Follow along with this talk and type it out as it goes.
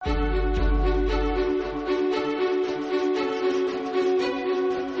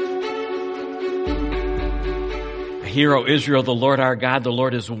Hear, O Israel, the Lord our God, the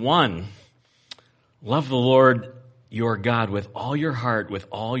Lord is one. Love the Lord your God with all your heart, with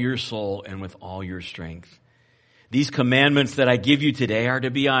all your soul, and with all your strength. These commandments that I give you today are to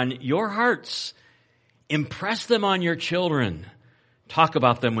be on your hearts. Impress them on your children. Talk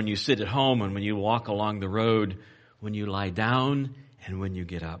about them when you sit at home and when you walk along the road, when you lie down and when you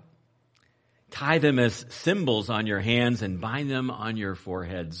get up. Tie them as symbols on your hands and bind them on your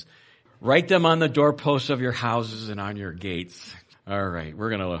foreheads. Write them on the doorposts of your houses and on your gates. All right, we're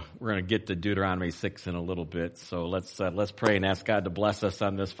gonna get to Deuteronomy 6 in a little bit. So let's pray and ask God to bless us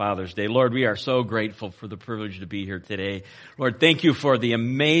on this Father's Day. Lord, we are so grateful for the privilege to be here today. Lord, thank you for the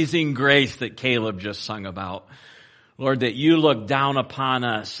amazing grace that Caleb just sung about. Lord, that you looked down upon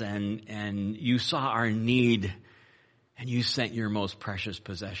us and you saw our need and you sent your most precious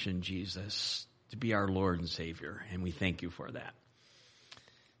possession, Jesus, to be our Lord and Savior. And we thank you for that.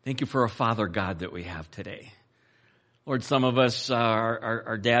 Thank you for a Father God that we have today. Lord, some of us,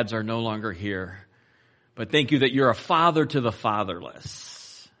 our dads are no longer here. But thank you that you're a father to the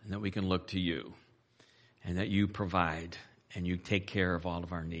fatherless and that we can look to you and that you provide and you take care of all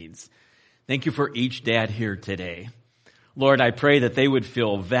of our needs. Thank you for each dad here today. Lord, I pray that they would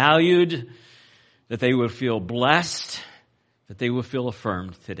feel valued, that they would feel blessed, that they would feel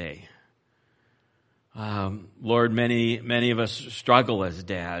affirmed today. Lord, many of us struggle as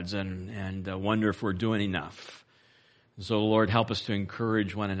dads and wonder if we're doing enough. So, Lord, help us to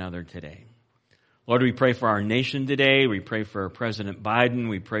encourage one another today. Lord, we pray for our nation today. We pray for President Biden.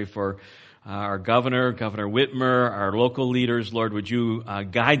 We pray for our governor, Governor Whitmer, our local leaders. Lord, would you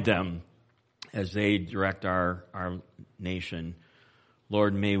guide them as they direct our nation.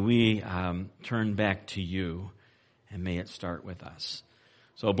 Lord, may we turn back to you, and may it start with us.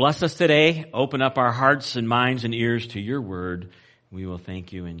 So bless us today. Open up our hearts and minds and ears to your word. We will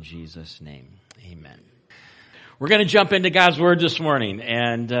thank you in Jesus' name. Amen. We're going to jump into God's word this morning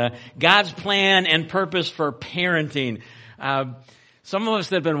and God's plan and purpose for parenting. Some of us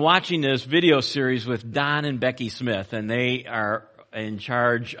have been watching this video series with Don and Becky Smith, and they are in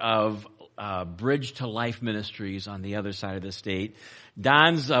charge of Bridge to Life Ministries on the other side of the state.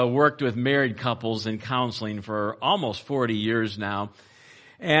 Don's worked with married couples in counseling for almost 40 years now.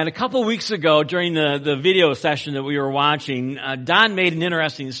 And a couple weeks ago, during the video session that we were watching, Don made an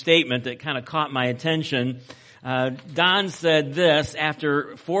interesting statement that kind of caught my attention. Don said this: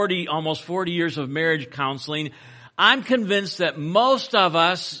 after almost 40 years of marriage counseling, I'm convinced that most of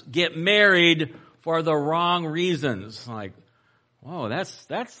us get married for the wrong reasons. Like, whoa,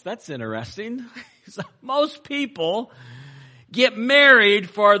 that's interesting. Most people get married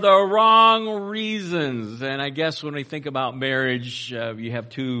for the wrong reasons. And I guess when we think about marriage, you have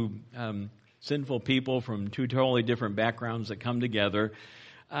two sinful people from two totally different backgrounds that come together.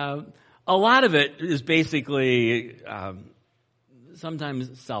 A lot of it is basically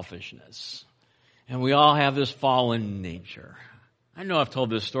sometimes selfishness. And we all have this fallen nature. I know I've told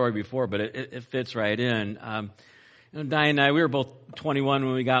this story before, but it fits right in. Diane and I, we were both 21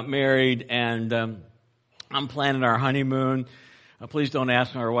 when we got married, and I'm planning our honeymoon. Please don't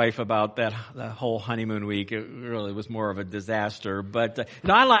ask our wife about that whole honeymoon week. It really was more of a disaster. But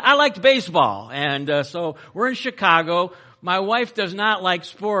I liked baseball, and so we're in Chicago. My wife does not like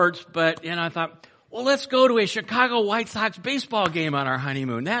sports, but I thought, well, let's go to a Chicago White Sox baseball game on our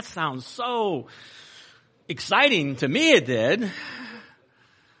honeymoon. That sounds so exciting to me. It did.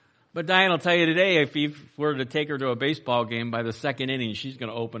 But Diane will tell you today, if you were to take her to a baseball game, by the second inning, she's going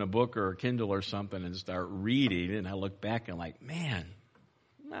to open a book or a Kindle or something and start reading. And I look back and like, man,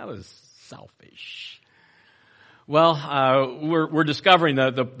 that was selfish. Well, we're discovering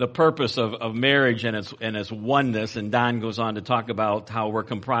the purpose of marriage and its oneness. And Don goes on to talk about how we're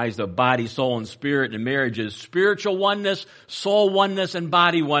comprised of body, soul, and spirit. And marriage is spiritual oneness, soul oneness, and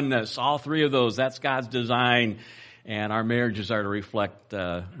body oneness. All three of those, that's God's design. And our marriages are to reflect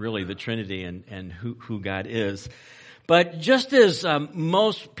really the Trinity and who God is. But just as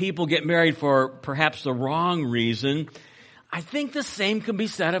most people get married for perhaps the wrong reason, I think the same can be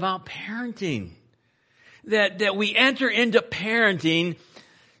said about parenting. That we enter into parenting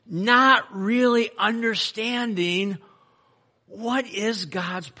not really understanding what is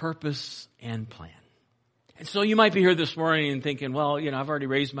God's purpose and plan. And so you might be here this morning and thinking, well, I've already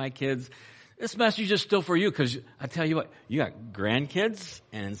raised my kids. This message is still for you because I tell you what, you got grandkids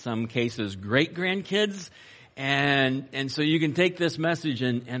and in some cases great-grandkids. And so you can take this message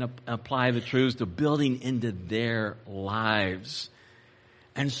and apply the truths to building into their lives.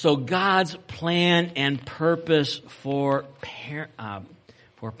 And so God's plan and purpose for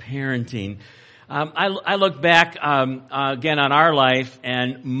parenting. I look back again on our life,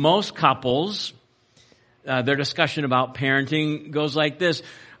 and most couples their discussion about parenting goes like this.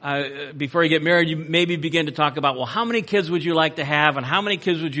 Before you get married, you maybe begin to talk about, well, how many kids would you like to have, and how many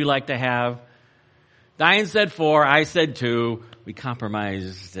kids would you like to have? Diane said 4, I said 2. We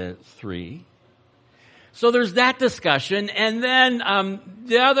compromised at 3. So there's that discussion, and then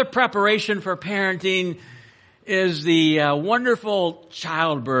the other preparation for parenting is the wonderful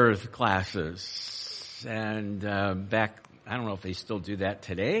childbirth classes. And back, I don't know if they still do that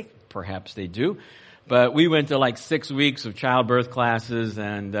today. Perhaps they do. But we went to like 6 weeks of childbirth classes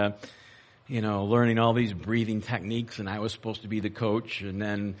and, learning all these breathing techniques, and I was supposed to be the coach. And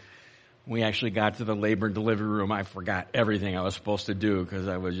then we actually got to the labor and delivery room. I forgot everything I was supposed to do because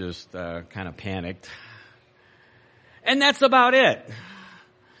I was just kind of panicked. And that's about it.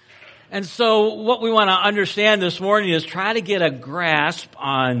 And so what we want to understand this morning is try to get a grasp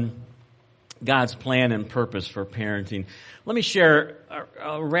on God's plan and purpose for parenting. Let me share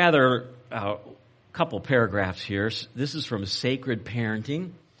a rather couple paragraphs here. This is from Sacred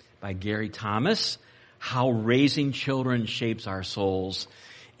Parenting by Gary Thomas, How Raising Children Shapes Our Souls.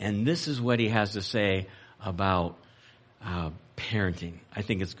 And this is what he has to say about parenting. I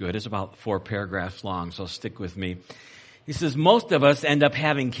think it's good. It's about 4 paragraphs long, so stick with me. He says, most of us end up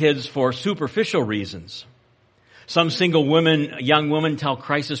having kids for superficial reasons. Some single young women tell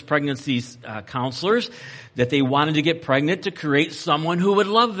crisis pregnancy counselors that they wanted to get pregnant to create someone who would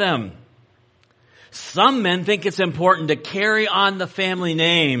love them. Some men think it's important to carry on the family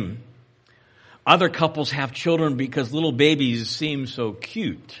name. Other couples have children because little babies seem so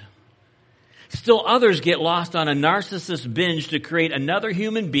cute. Still others get lost on a narcissist binge to create another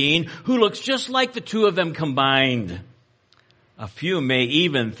human being who looks just like the two of them combined. A few may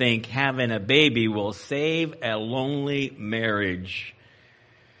even think having a baby will save a lonely marriage.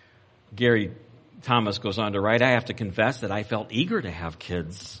 Gary Thomas goes on to write, I have to confess that I felt eager to have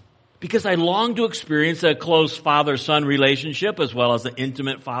kids because I longed to experience a close father-son relationship as well as an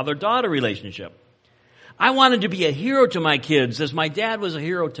intimate father-daughter relationship. I wanted to be a hero to my kids as my dad was a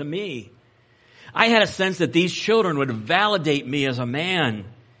hero to me. I had a sense that these children would validate me as a man.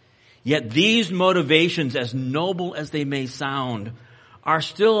 Yet these motivations, as noble as they may sound, are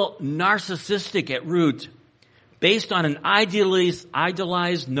still narcissistic at root, based on an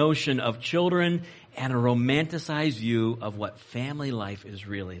idealized notion of children and a romanticized view of what family life is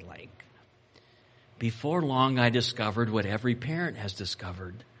really like. Before long, I discovered what every parent has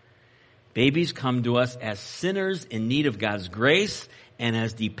discovered. Babies come to us as sinners in need of God's grace and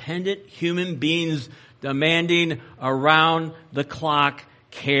as dependent human beings demanding around-the-clock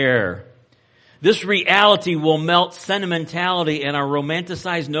care. This reality will melt sentimentality and our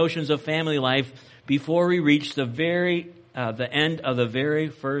romanticized notions of family life before we reach the end of the very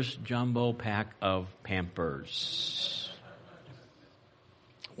first jumbo pack of Pampers.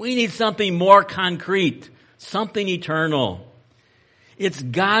 We need something more concrete, something eternal. It's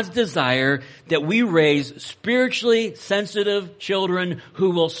God's desire that we raise spiritually sensitive children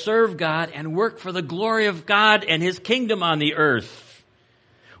who will serve God and work for the glory of God and His kingdom on the earth.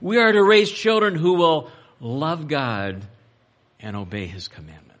 We are to raise children who will love God and obey His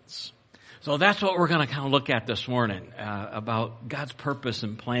commandments. So that's what we're going to kind of look at this morning, about God's purpose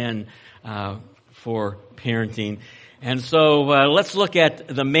and plan for parenting. And so let's look at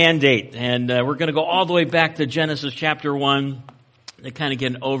the mandate. And we're going to go all the way back to Genesis chapter 1 to kind of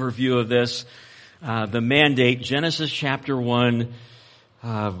get an overview of this. The mandate, Genesis chapter 1,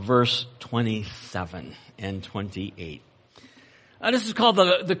 verse 27 and 28. This is called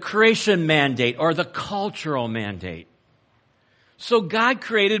the creation mandate or the cultural mandate. So God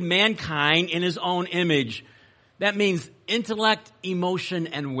created mankind in His own image. That means intellect, emotion,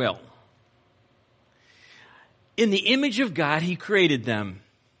 and will. In the image of God, He created them.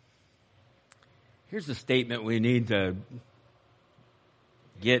 Here's the statement we need to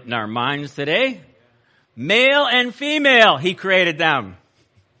get in our minds today. Male and female, He created them.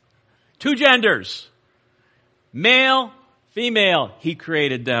 2 genders. Male, female, He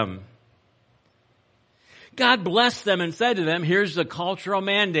created them. God blessed them and said to them, here's the cultural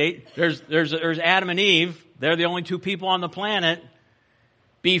mandate. There's Adam and Eve. They're the only 2 people on the planet.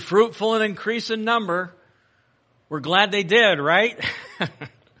 Be fruitful and increase in number. We're glad they did, right?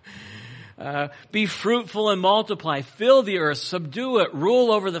 Be fruitful and multiply. Fill the earth, subdue it,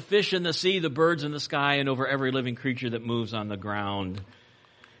 rule over the fish in the sea, the birds in the sky, and over every living creature that moves on the ground.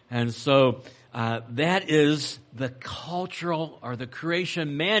 And so that is the cultural or the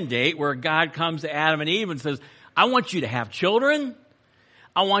creation mandate where God comes to Adam and Eve and says, I want you to have children.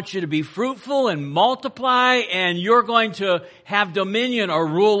 I want you to be fruitful and multiply, and you're going to have dominion or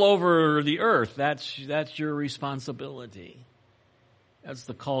rule over the earth. That's your responsibility. That's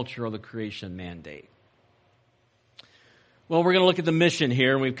the culture of the creation mandate. Well, we're going to look at the mission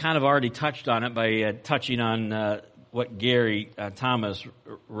here, and we've kind of already touched on it by touching on what Gary Thomas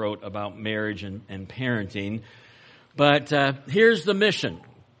wrote about marriage and parenting. But here's the mission.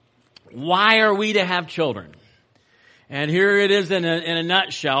 Why are we to have children? And here it is in a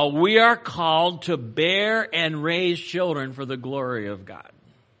nutshell. We are called to bear and raise children for the glory of God.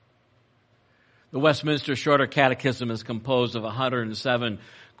 The Westminster Shorter Catechism is composed of 107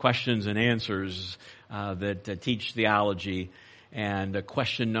 questions and answers that teach theology. And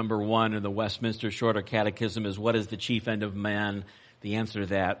question number 1 in the Westminster Shorter Catechism is, what is the chief end of man? The answer to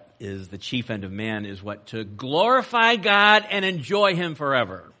that is, the chief end of man is what? To glorify God and enjoy Him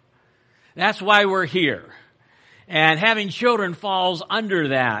forever. That's why we're here. And having children falls under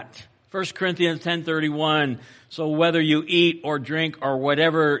that. 1 Corinthians 10:31, so whether you eat or drink or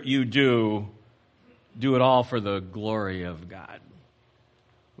whatever you do it all for the glory of God.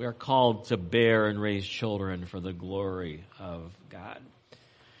 We are called to bear and raise children for the glory of God.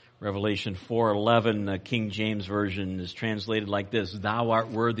 Revelation 4:11, the King James Version is translated like this: Thou art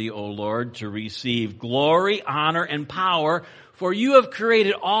worthy, O Lord, to receive glory, honor, and power, for you have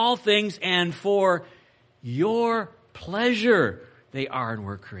created all things, and for your pleasure they are and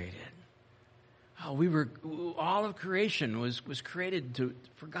were created. All of creation was created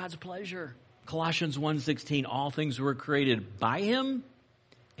for God's pleasure. Colossians 1:16, all things were created by Him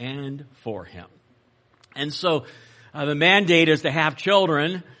and for Him. And so the mandate is to have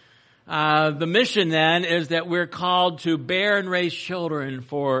children. The mission then is that we're called to bear and raise children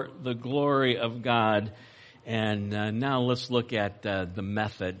for the glory of God. And now let's look at the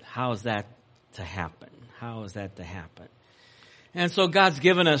method. How is that to happen? How is that to happen? And so God's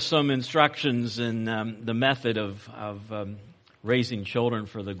given us some instructions in the method of raising children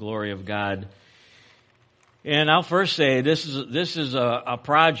for the glory of God. And I'll first say this is a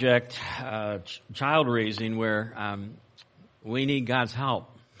project, child raising, where we need God's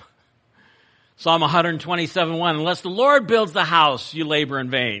help. Psalm 127:1, unless the Lord builds the house, you labor in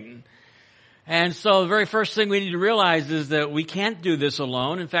vain. And so the very first thing we need to realize is that we can't do this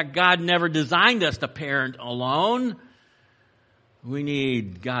alone. In fact, God never designed us to parent alone. We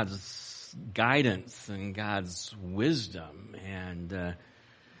need God's guidance and God's wisdom. And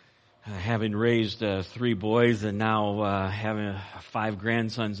having raised 3 boys and now having 5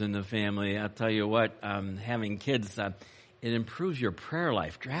 grandsons in the family, I'll tell you what, having kids, it improves your prayer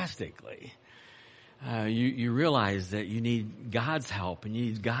life drastically. You realize that you need God's help and you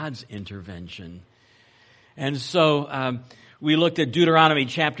need God's intervention. And so we looked at Deuteronomy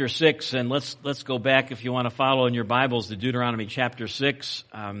chapter 6, and let's go back, if you want to follow in your Bibles, to Deuteronomy chapter 6.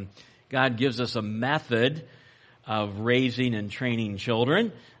 God gives us a method of raising and training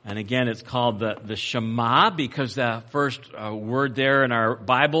children. And again, it's called the Shema, because the first word there in our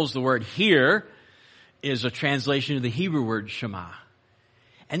Bibles, the word hear, is a translation of the Hebrew word Shema.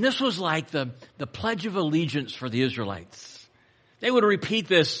 And this was like the Pledge of Allegiance for the Israelites. They would repeat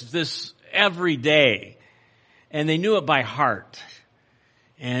this every day, and they knew it by heart.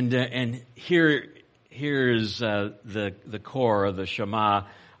 And here is the core of the Shema.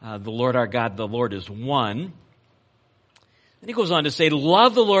 The Lord our God, the Lord is one. And he goes on to say,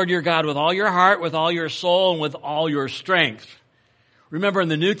 love the Lord your God with all your heart, with all your soul, and with all your strength. Remember in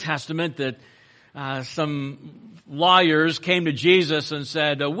the New Testament that some lawyers came to Jesus and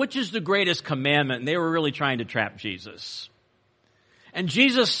said, which is the greatest commandment? And they were really trying to trap Jesus. And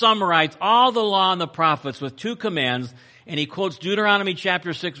Jesus summarized all the law and the prophets with 2 commands, and he quotes Deuteronomy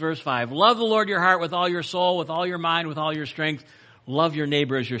chapter 6, verse 5. Love the Lord your heart with all your soul, with all your mind, with all your strength. Love your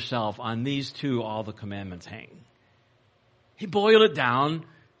neighbor as yourself. On these 2, all the commandments hang. He boiled it down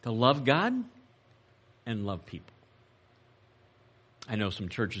to love God and love people. I know some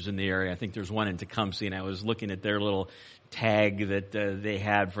churches in the area. I think there's one in Tecumseh, and I was looking at their little tag that they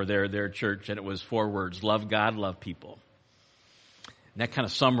had for their church, and it was 4 words: love God, love people. And that kind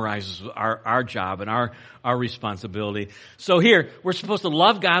of summarizes our job and our responsibility. So here, we're supposed to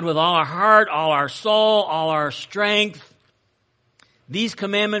love God with all our heart, all our soul, all our strength. These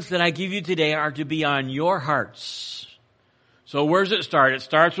commandments that I give you today are to be on your hearts. So where does it start? It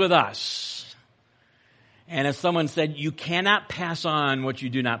starts with us. And as someone said, you cannot pass on what you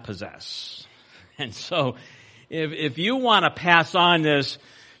do not possess. And so if you want to pass on this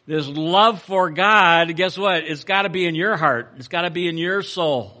love for God, guess what? It's got to be in your heart. It's got to be in your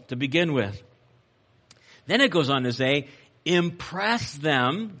soul to begin with. Then it goes on to say, impress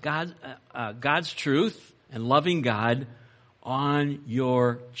them, God's truth and loving God, on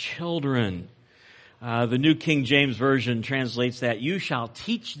your children. The New King James Version translates that, you shall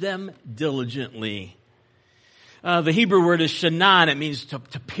teach them diligently. The Hebrew word is shanan. It means to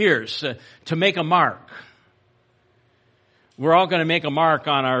pierce, to make a mark. We're all going to make a mark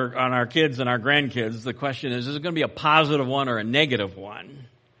on our kids and our grandkids. The question is it going to be a positive one or a negative one?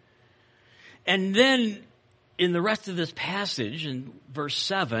 And then in the rest of this passage, in verse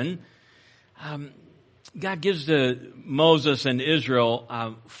 7, God gives to Moses and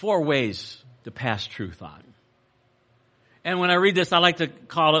Israel 4 ways to pass truth on. And when I read this, I like to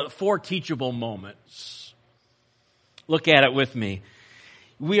call it 4 teachable moments. Look at it with me.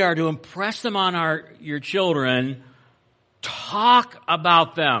 We are to impress them on your children. Talk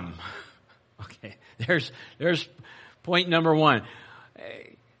about them. Okay, there's point number 1.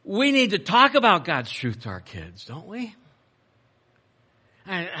 We need to talk about God's truth to our kids, don't we?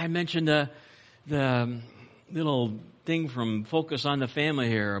 I mentioned the little thing from Focus on the Family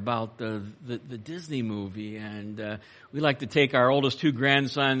here about the Disney movie, and we like to take our oldest 2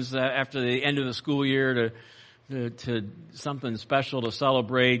 grandsons after the end of the school year to something special to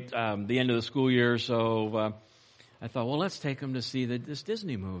celebrate the end of the school year. So I thought, well, let's take them to see this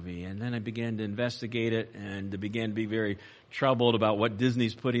Disney movie. And then I began to investigate it and began to be very troubled about what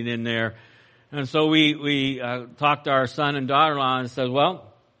Disney's putting in there. And so we talked to our son and daughter-in-law and said,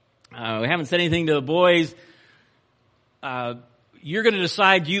 well, we haven't said anything to the boys. You're going to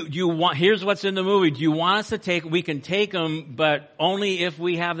decide, do you want, here's what's in the movie. Do you want us to take, we can take them, but only if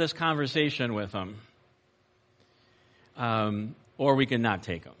we have this conversation with them. Or we can not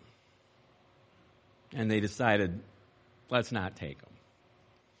take them. And they decided, let's not take them.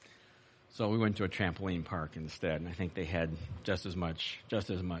 So we went to a trampoline park instead, and I think they had just as much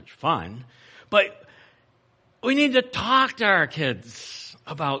fun. But we need to talk to our kids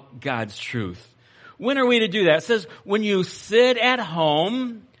about God's truth. When are we to do that? It says, when you sit at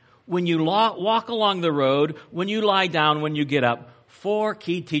home, when you walk along the road, when you lie down, when you get up. 4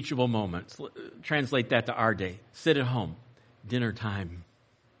 key teachable moments. Translate that to our day. Sit at home, dinner time,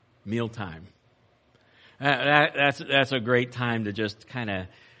 meal time. That's a great time to just kind of,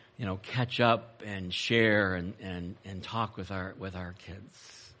 catch up and share and talk with our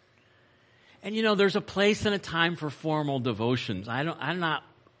kids. And there's a place and a time for formal devotions. I'm not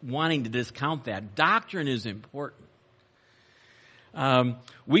wanting to discount that. Doctrine is important.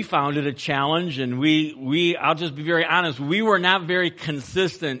 We found it a challenge, and I'll just be very honest, we were not very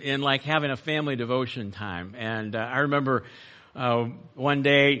consistent in having a family devotion time. And I remember one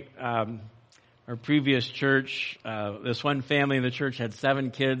day, our previous church, this one family in the church had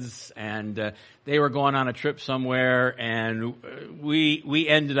 7 kids, and they were going on a trip somewhere, and we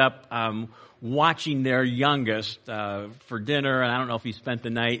ended up watching their youngest for dinner, and I don't know if he spent the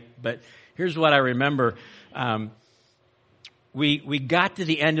night, but here's what I remember. We got to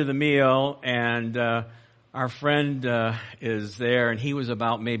the end of the meal, and our friend is there, and he was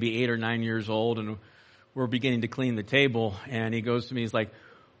about maybe 8 or 9 years old, and we're beginning to clean the table, and he goes to me, he's like,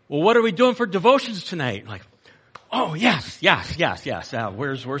 well, what are we doing for devotions tonight? I'm like, oh, yes.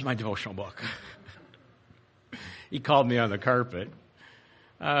 Where's my devotional book? He called me on the carpet.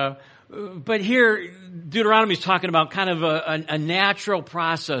 But here, Deuteronomy is talking about kind of a natural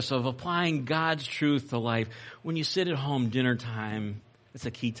process of applying God's truth to life. When you sit at home, dinner time, it's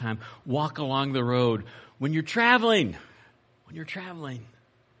a key time. Walk along the road. When you're traveling.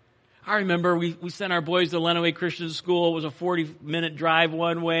 I remember we sent our boys to Lenawee Christian School. It was a 40-minute drive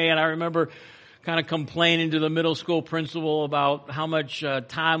one way, and I remember kind of complaining to the middle school principal about how much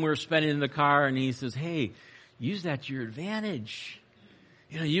time we were spending in the car, and he says, hey, use that to your advantage.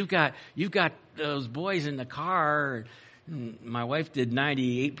 You've got those boys in the car. My wife did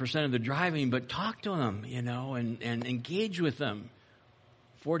 98% of the driving, but talk to them, and engage with them.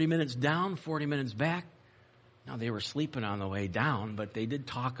 40 minutes down, 40 minutes back. Now, they were sleeping on the way down, but they did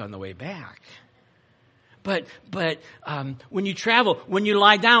talk on the way back. But when you travel, when you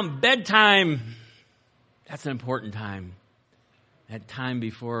lie down, bedtime, that's an important time. That time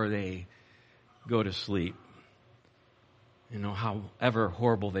before they go to sleep. However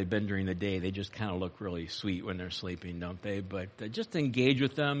horrible they've been during the day, they just kind of look really sweet when they're sleeping, don't they? But just engage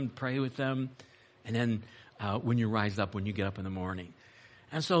with them, pray with them, and then when you rise up, when you get up in the morning.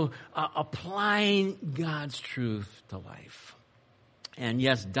 And so applying God's truth to life. And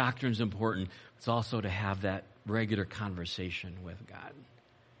yes, doctrine's important. It's also to have that regular conversation with God.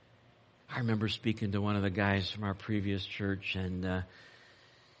 I remember speaking to one of the guys from our previous church, and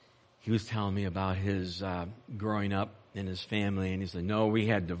he was telling me about his growing up in his family, and he said, no, we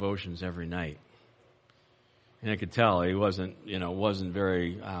had devotions every night. And I could tell he wasn't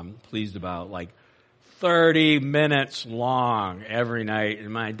very pleased about 30 minutes long every night.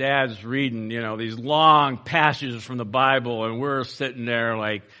 And my dad's reading, these long passages from the Bible, and we're sitting there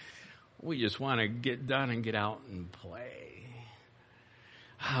we just want to get done and get out and play.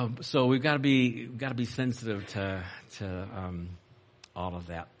 So we've got to be sensitive to all of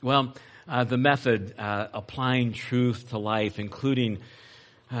that. Well, the method, applying truth to life, including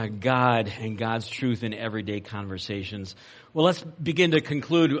God and God's truth in everyday conversations. Well, let's begin to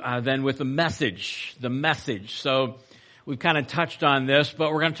conclude then with the message. The message. So we've kind of touched on this,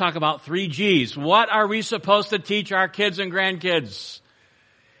 but we're going to talk about 3 G's. What are we supposed to teach our kids and grandkids?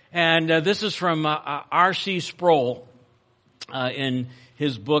 And this is from R.C. Sproul in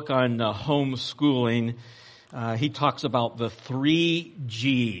his book on homeschooling. He talks about the 3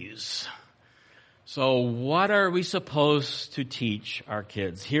 G's. So what are we supposed to teach our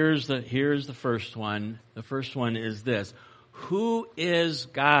kids? Here's the first one. The first one is this. Who is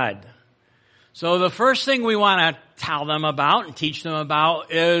God? So the first thing we want to tell them about and teach them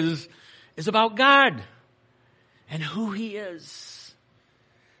about is about God and who He is.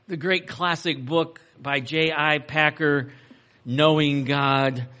 The great classic book by J.I. Packer, Knowing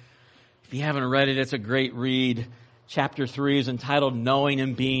God. If you haven't read it, it's a great read. Chapter 3 is entitled Knowing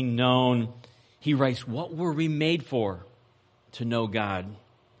and Being Known. He writes, what were we made for? To know God.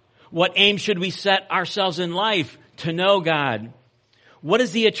 What aim should we set ourselves in life? To know God. What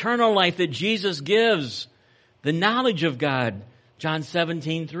is the eternal life that Jesus gives? The knowledge of God. John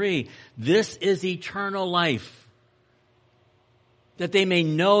 17:3. This is eternal life. That they may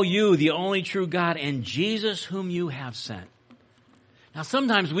know you, the only true God, and Jesus whom you have sent. Now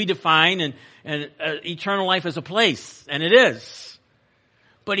sometimes we define eternal life as a place, and it is.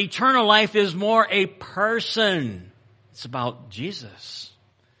 But eternal life is more a person. It's about Jesus.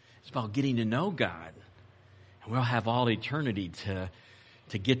 It's about getting to know God. And we'll have all eternity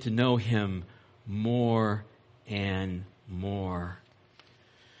to get to know Him more and more.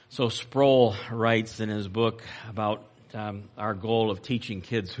 So Sproul writes in his book about our goal of teaching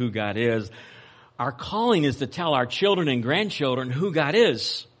kids who God is. Our calling is to tell our children and grandchildren who God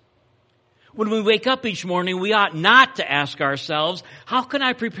is. When we wake up each morning, we ought not to ask ourselves, how can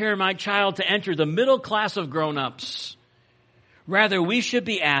I prepare my child to enter the middle class of grown-ups? Rather, we should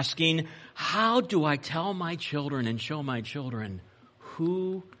be asking, how do I tell my children and show my children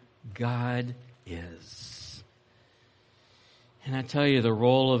who God is? And I tell you, the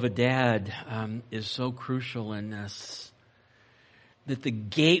role of a dad is so crucial in this. That the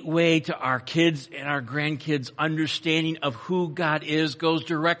gateway to our kids and our grandkids' understanding of who God is goes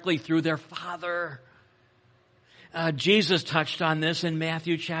directly through their father. Jesus touched on this in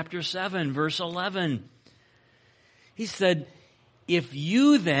Matthew chapter 7, verse 11. He said, if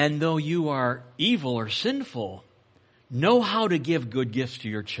you then, though you are evil or sinful, know how to give good gifts to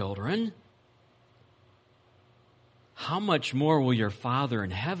your children, how much more will your Father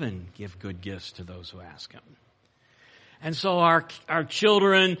in heaven give good gifts to those who ask Him? And so our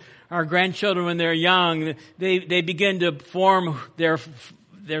children, our grandchildren, when they're young, they begin to form their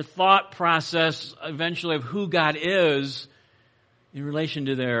thought process eventually of who God is in relation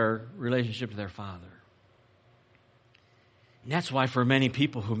to their relationship to their Father. And that's why for many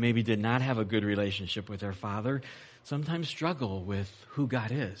people who maybe did not have a good relationship with their Father, sometimes struggle with who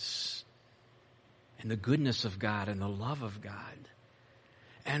God is and the goodness of God and the love of God.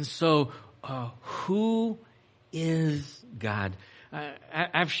 And so, who is God?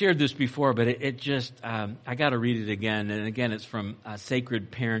 I've shared this before, but it just, I got to read it again. And again, it's from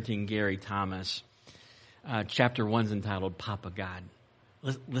Sacred Parenting, Gary Thomas. Chapter 1 is entitled Papa God.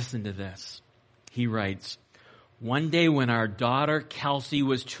 Listen to this. He writes, one day when our daughter Kelsey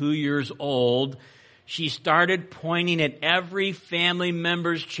was 2 years old, she started pointing at every family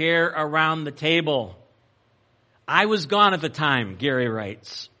member's chair around the table. I was gone at the time, Gary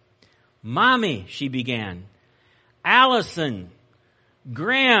writes. Mommy, she began. Allison,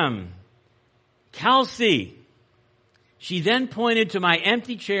 Graham, Kelsey. She then pointed to my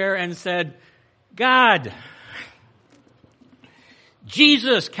empty chair and said, God.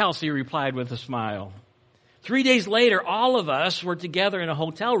 Jesus, Kelsey replied with a smile. 3 days later, all of us were together in a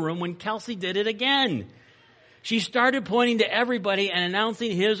hotel room when Kelsey did it again. She started pointing to everybody and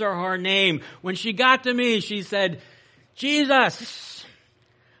announcing his or her name. When she got to me, she said, Jesus.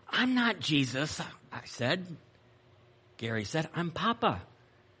 I'm not Jesus, I said. Gary said, I'm Papa.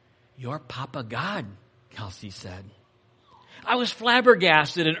 You're Papa God, Kelsey said. I was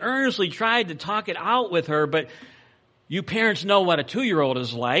flabbergasted and earnestly tried to talk it out with her, but you parents know what a 2-year-old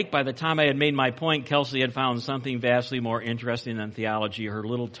is like. By the time I had made my point, Kelsey had found something vastly more interesting than theology, her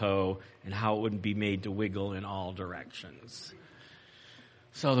little toe, and how it wouldn't be made to wiggle in all directions.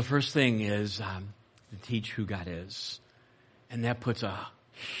 So the first thing is to teach who God is. And that puts a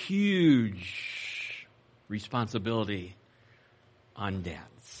huge responsibility on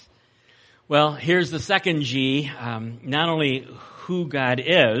dads. Well, here's the second G. Not only who God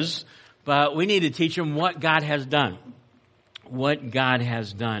is, but we need to teach them what God has done. What God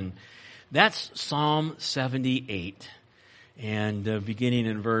has done. That's Psalm 78. And beginning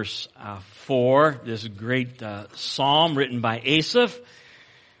in verse 4, this great psalm written by Asaph,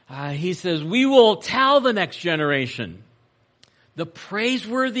 he says, "We will tell the next generation the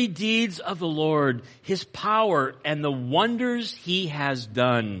praiseworthy deeds of the Lord, His power, and the wonders He has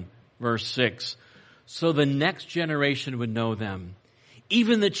done." Verse 6, "So the next generation would know them,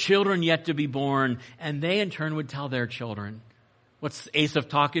 even the children yet to be born, and they in turn would tell their children." What's Asaph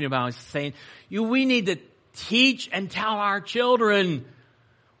talking about? He's saying, we need to teach and tell our children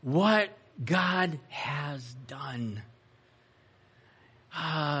what God has done.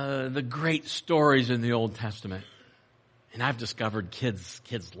 The great stories in the Old Testament. And I've discovered kids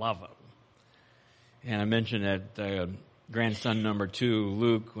love them. And I mentioned that grandson number 2,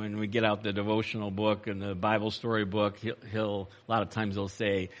 Luke, when we get out the devotional book and the Bible story book, he'll a lot of times he'll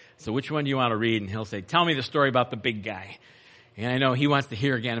say, "So which one do you want to read?" And he'll say, "Tell me the story about the big guy." And I know he wants to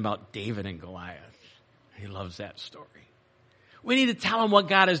hear again about David and Goliath. He loves that story. We need to tell him what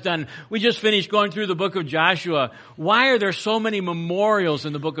God has done. We just finished going through the book of Joshua. Why are there so many memorials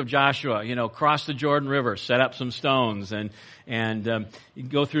in the book of Joshua? Cross the Jordan River, set up some stones, and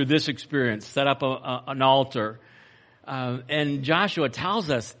go through this experience, set up an altar. And Joshua tells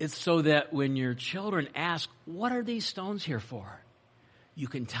us it's so that when your children ask, "What are these stones here for?" you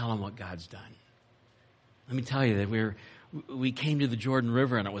can tell them what God's done. Let me tell you that we came to the Jordan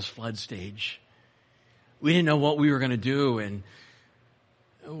River and it was flood stage. We didn't know what we were going to do, and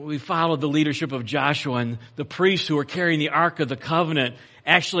we followed the leadership of Joshua, and the priests who were carrying the Ark of the Covenant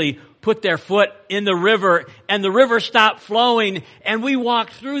actually put their foot in the river, and the river stopped flowing, and we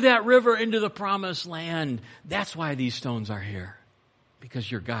walked through that river into the promised land. That's why these stones are here, because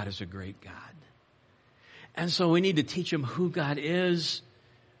your God is a great God. And so we need to teach them who God is.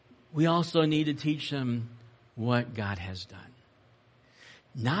 We also need to teach them what God has done.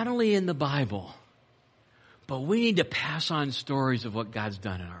 Not only in the Bible, but we need to pass on stories of what God's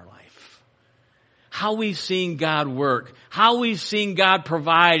done in our life. How we've seen God work. How we've seen God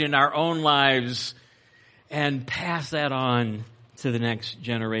provide in our own lives. And pass that on to the next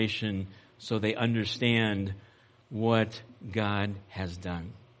generation so they understand what God has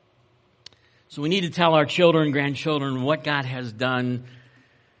done. So we need to tell our children, grandchildren, what God has done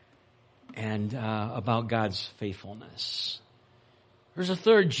and about God's faithfulness. There's a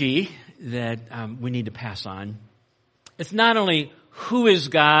third G that we need to pass on. It's not only who is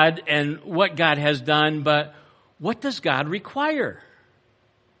God and what God has done, but what does God require?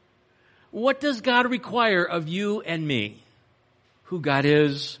 What does God require of you and me? Who God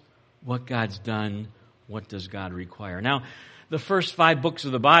is, what God's done, what does God require? Now, the first 5 books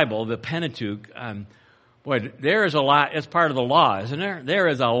of the Bible, the Pentateuch, there is a lot. It's part of the law, isn't there? There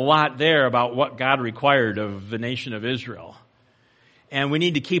is a lot there about what God required of the nation of Israel. And we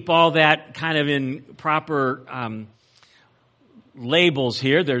need to keep all that kind of in proper labels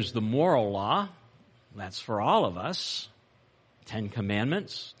here. There's the moral law. That's for all of us. 10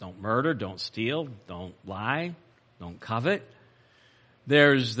 Commandments. Don't murder, don't steal, don't lie, don't covet.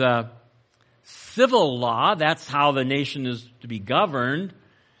 There's the civil law. That's how the nation is to be governed.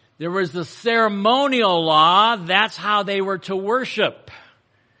 There was the ceremonial law. That's how they were to worship.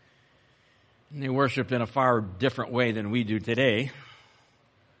 And they worshiped in a far different way than we do today.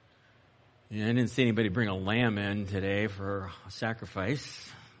 I didn't see anybody bring a lamb in today for a sacrifice.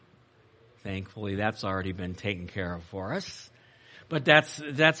 Thankfully, that's already been taken care of for us. But that's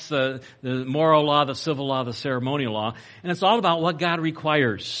the moral law, the civil law, the ceremonial law. And it's all about what God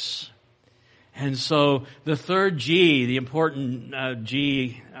requires. And so the third G, the important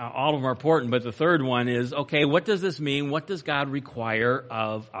G, all of them are important, but the third one is, okay, what does this mean? What does God require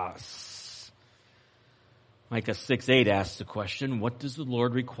of us? Micah 6:8 asks the question, what does the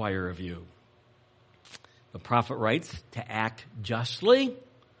Lord require of you? The prophet writes, to act justly,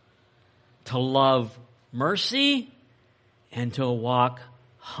 to love mercy, and to walk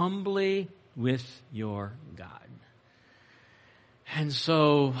humbly with your God. And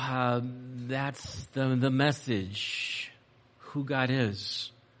so that's the message, who God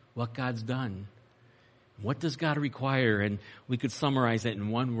is, what God's done. What does God require? And we could summarize it in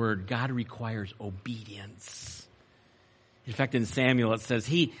one word. God requires obedience. In fact, in Samuel it says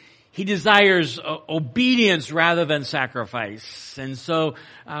he desires obedience rather than sacrifice. And so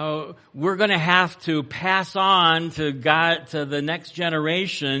we're going to have to pass on to God, to the next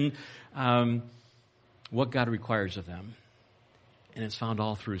generation, what God requires of them. And it's found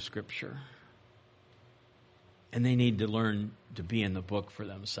all through Scripture. And they need to learn to be in the book for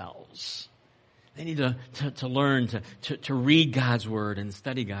themselves. They need to learn to read God's Word and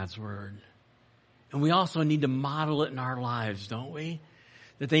study God's Word. And we also need to model it in our lives, don't we?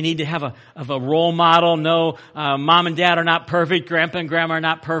 That they need to have a role model. No, mom and dad are not perfect. Grandpa and grandma are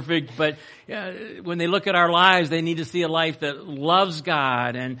not perfect. But when they look at our lives, they need to see a life that loves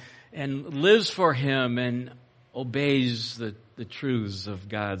God and lives for Him and obeys the truths of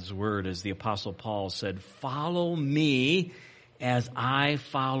God's Word. As the Apostle Paul said, follow me as I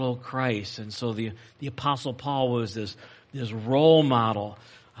follow Christ. And so the Apostle Paul was this role model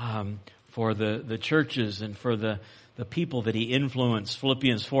for the churches and for the people that he influenced.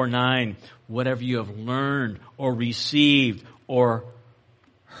 Philippians 4:9, whatever you have learned or received or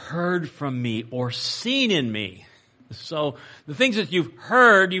heard from me or seen in me. So the things that you've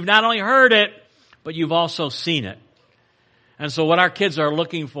heard, you've not only heard it, but you've also seen it. And so what our kids are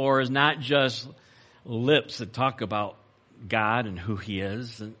looking for is not just lips that talk about God and who He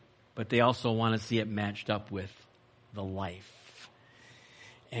is, but they also want to see it matched up with the life.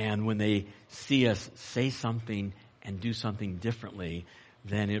 And when they see us say something and do something differently,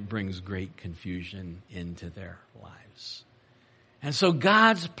 then it brings great confusion into their lives. And so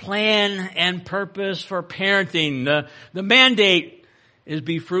God's plan and purpose for parenting, the mandate is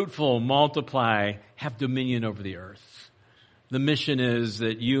be fruitful, multiply, have dominion over the earth. The mission is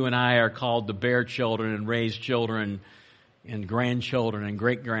that you and I are called to bear children and raise children and grandchildren and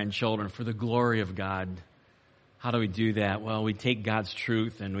great-grandchildren for the glory of God. How do we do that? Well, we take God's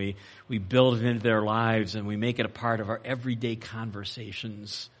truth and we build it into their lives and we make it a part of our everyday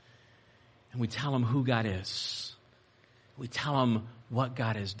conversations. And we tell them who God is. We tell them what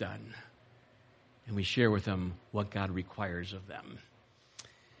God has done. And we share with them what God requires of them.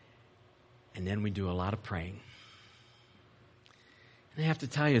 And then we do a lot of praying. And I have to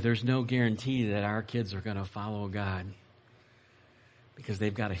tell you, there's no guarantee that our kids are going to follow God, because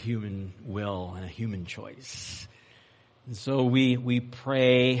they've got a human will and a human choice. And so we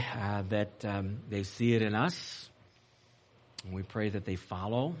pray that they see it in us. And we pray that they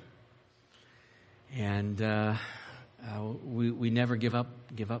follow. And we never give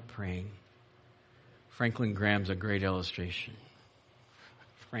up praying. Franklin Graham's a great illustration.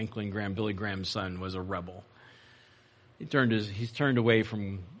 Franklin Graham, Billy Graham's son, was a rebel. He's turned away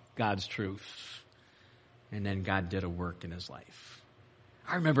from God's truth. And then God did a work in his life.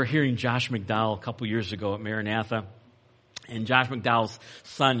 I remember hearing Josh McDowell a couple years ago at Maranatha. And Josh McDowell's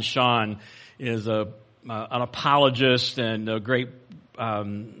son, Sean, is an apologist and a great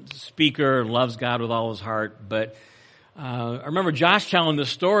speaker, loves God with all his heart. But I remember Josh telling the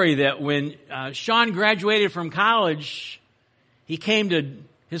story that when Sean graduated from college, he came to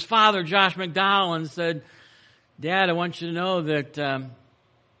his father, Josh McDowell, and said, Dad, I want you to know that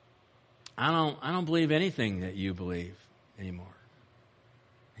I don't believe anything that you believe anymore.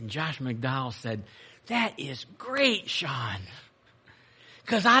 And Josh McDowell said, that is great, Sean.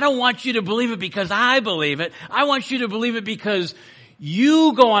 Because I don't want you to believe it because I believe it. I want you to believe it because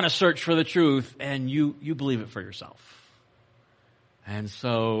you go on a search for the truth and you believe it for yourself. And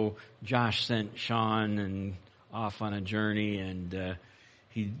so Josh sent Sean off on a journey, and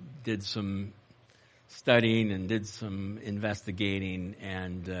he did some studying and did some investigating,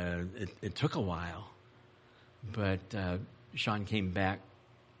 and it took a while. But Sean came back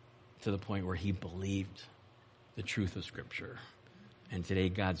to the point where he believed the truth of Scripture. And today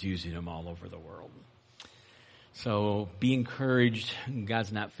God's using him all over the world. So be encouraged.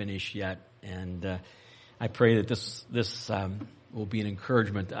 God's not finished yet. And I pray that this will be an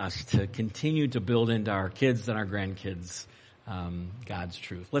encouragement to us to continue to build into our kids and our grandkids God's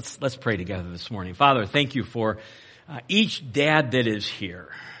truth. Let's pray together this morning. Father, thank you for each dad that is here.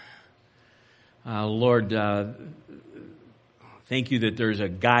 Lord, thank you that there's a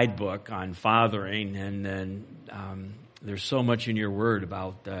guidebook on fathering, and then there's so much in your word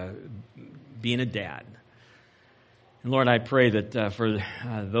about being a dad. And Lord, I pray that for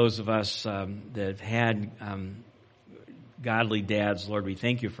those of us that have had godly dads, Lord, we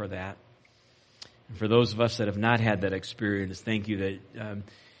thank you for that. And for those of us that have not had that experience, thank you that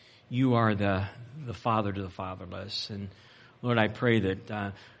you are the father to the fatherless. And Lord, I pray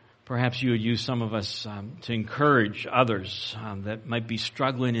that perhaps you would use some of us to encourage others that might be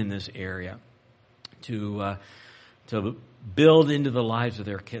struggling in this area to build into the lives of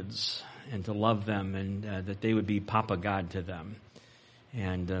their kids and to love them, and that they would be Papa God to them.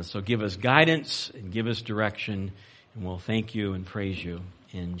 And so give us guidance and give us direction, and we'll thank you and praise you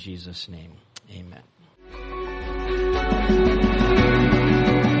in Jesus' name. Amen.